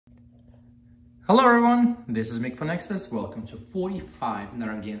Hello everyone, this is Mick from Nexus. Welcome to 45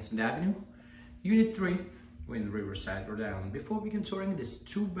 Narragansett Avenue, Unit 3 in Riverside, Rhode Island. Before we begin touring this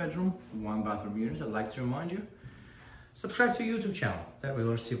 2-bedroom, 1-bathroom unit, I'd like to remind you, subscribe to our YouTube channel. That way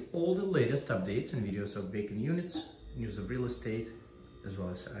you'll receive all the latest updates and videos of vacant units, news of real estate, as well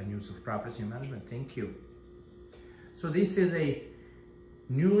as news of property management. Thank you. So this is a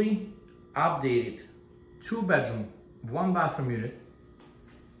newly updated 2-bedroom, 1-bathroom unit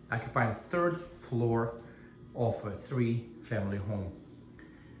occupying the third floor of a 3-family home.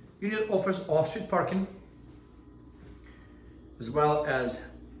 Unit offers off-street parking as well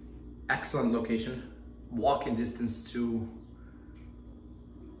as excellent location, walking distance to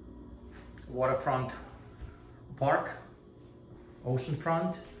waterfront park,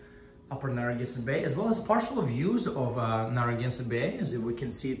 oceanfront, Upper Narragansett Bay, as well as partial views of Narragansett Bay, as we can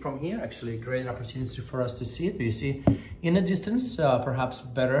see it from here. Actually, a great opportunity for us to see it. You see in the distance, perhaps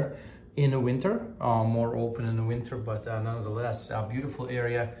better in the winter, more open in the winter, but nonetheless, a beautiful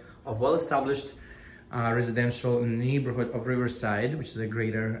area of well-established residential neighborhood of Riverside, which is a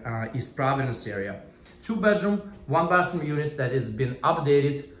greater East Providence area. 2-bedroom, 1-bathroom unit that has been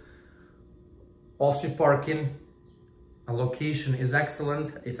updated, off-street parking. Location is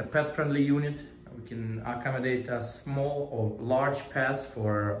excellent. It's a pet-friendly unit. We can accommodate small or large pets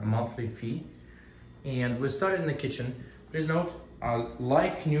for a monthly fee. And we started in the kitchen. Please note,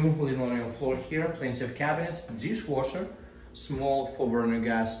 like new linoleum floor here, plenty of cabinets, dishwasher, small 4-burner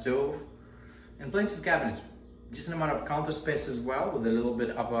gas stove, and plenty of cabinets. Decent amount of counter space as well, with a little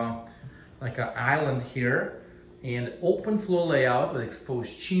bit of a like an island here, and open floor layout with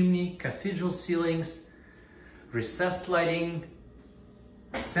exposed chimney, cathedral ceilings, recessed lighting,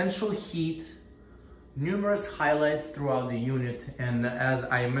 central heat, numerous highlights throughout the unit, and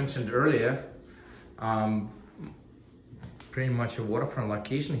as I mentioned earlier, pretty much a waterfront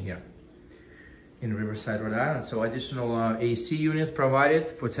location here in Riverside, Rhode Island. So additional AC units provided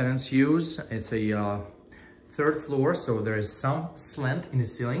for tenants' use. It's a 3rd floor, so there is some slant in the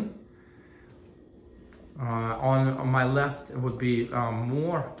ceiling. On my left would be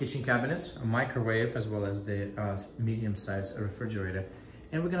more kitchen cabinets, a microwave, as well as the medium-sized refrigerator.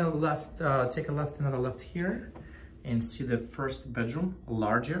 And we're gonna take another left here and see the 1st bedroom,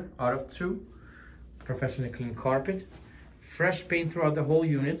 larger out of 2, professionally clean carpet, fresh paint throughout the whole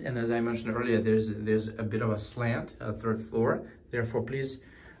unit. And as I mentioned earlier, there's a bit of a slant, 3rd floor. Therefore, please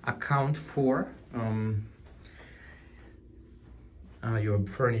account for your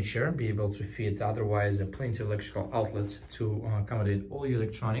furniture, be able to fit otherwise plenty of electrical outlets to accommodate all your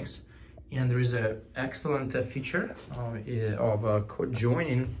electronics. And there is an excellent feature of a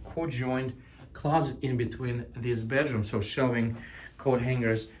co-joined closet in between these bedrooms, so shelving, coat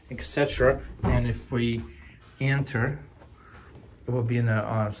hangers, etc. And if we enter, it will be in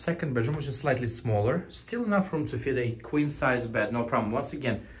a 2nd bedroom, which is slightly smaller, still enough room to fit a queen-size bed, no problem. Once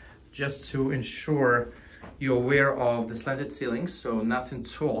again, just to ensure you're aware of the slanted ceilings, so nothing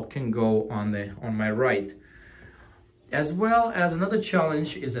tall can go on my right. As well as another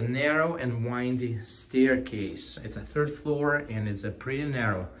challenge is a narrow and windy staircase. It's a 3rd floor and it's a pretty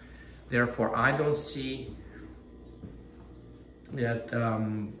narrow. Therefore, I don't see that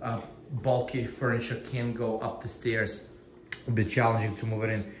bulky furniture can go up the stairs. It'll be challenging to move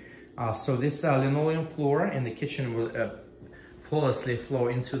it in. So this linoleum floor in the kitchen will flawlessly flow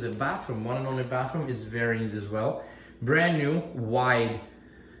into the bathroom. One and only bathroom is very neat as well. Brand new wide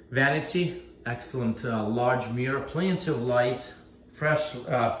vanity, excellent large mirror, plenty of lights, fresh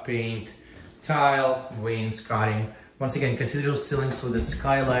paint, tile, wainscoting. Once again, cathedral ceilings with a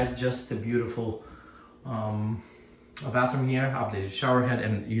skylight, just a beautiful bathroom here, updated shower head,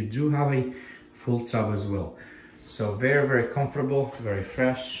 and you do have a full tub as well. So very, very comfortable, very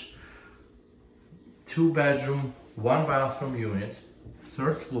fresh. 2-bedroom, 1-bathroom unit,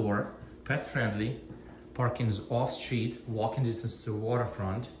 3rd floor, pet friendly, parking is off street, walking distance to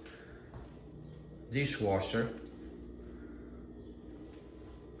waterfront, dishwasher,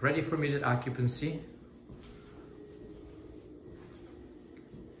 ready for immediate occupancy.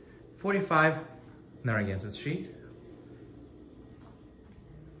 45 Narragansett Street,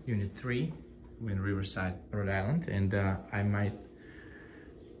 Unit 3 in Riverside, Rhode Island. And I might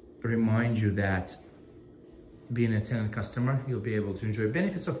remind you that being a tenant customer, you'll be able to enjoy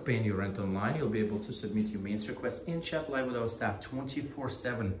benefits of paying your rent online. You'll be able to submit your maintenance request and chat live with our staff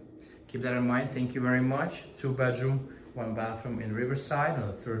 24/7. Keep that in mind. Thank you very much. 2-bedroom, 1-bathroom in Riverside on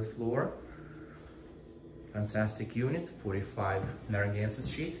the 3rd floor. Fantastic unit, 45 Narragansett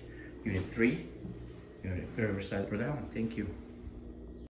Street, Unit 3, Riverside, Rhode Island. Thank you.